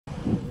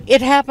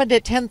It happened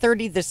at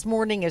 10:30 this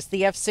morning as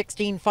the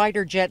F-16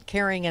 fighter jet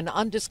carrying an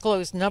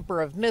undisclosed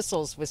number of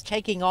missiles was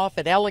taking off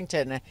at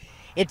Ellington.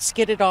 It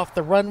skidded off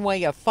the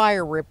runway. A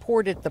fire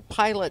reported the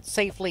pilot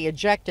safely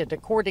ejected,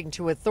 according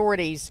to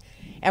authorities,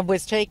 and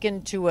was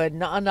taken to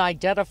an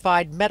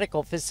unidentified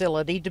medical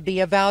facility to be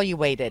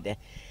evaluated.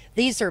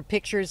 These are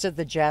pictures of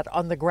the jet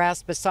on the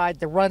grass beside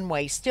the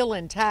runway, still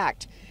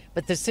intact,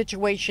 but the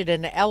situation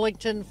in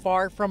Ellington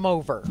far from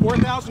over.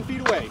 4,000 feet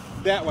away,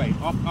 that way,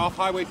 off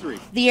Highway 3.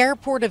 The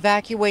airport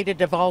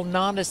evacuated of all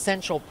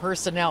non-essential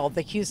personnel.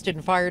 The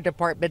Houston Fire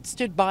Department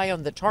stood by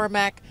on the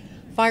tarmac.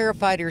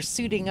 Firefighters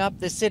suiting up.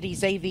 The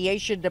city's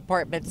aviation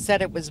department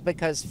said it was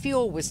because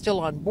fuel was still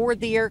on board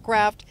the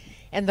aircraft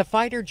and the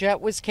fighter jet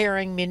was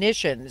carrying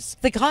munitions.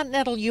 The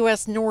continental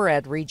U.S.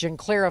 NORAD region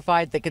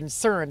clarified the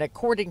concern.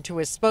 According to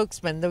a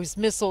spokesman, those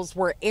missiles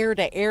were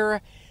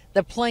air-to-air.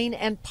 The plane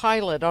and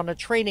pilot on a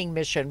training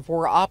mission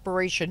for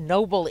Operation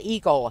Noble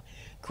Eagle,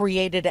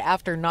 created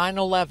after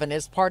 9/11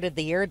 as part of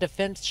the air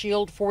defense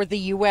shield for the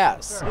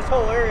U.S. This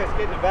whole area is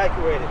getting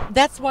evacuated.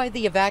 That's why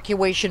the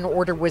evacuation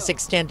order was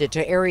extended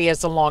to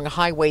areas along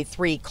Highway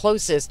 3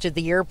 closest to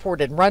the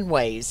airport and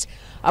runways.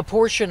 A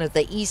portion of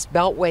the East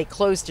Beltway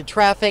closed to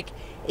traffic.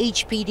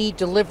 HPD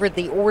delivered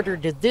the order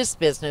to this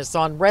business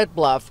on Red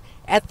Bluff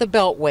at the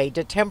Beltway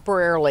to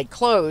temporarily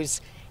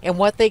close in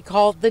what they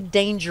call the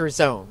danger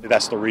zone.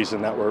 That's the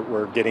reason that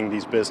we're getting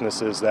these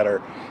businesses that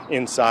are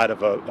inside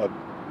of a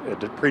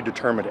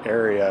predetermined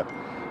area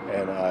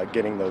and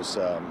getting those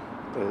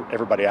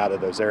everybody out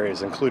of those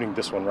areas, including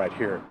this one right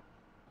here.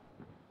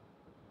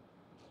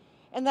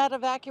 And that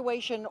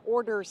evacuation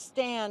order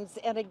stands.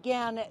 And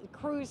again,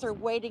 crews are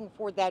waiting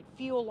for that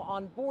fuel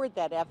on board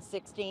that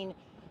F-16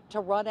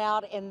 to run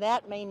out, and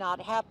that may not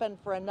happen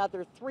for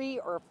another 3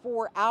 or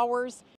 4 hours.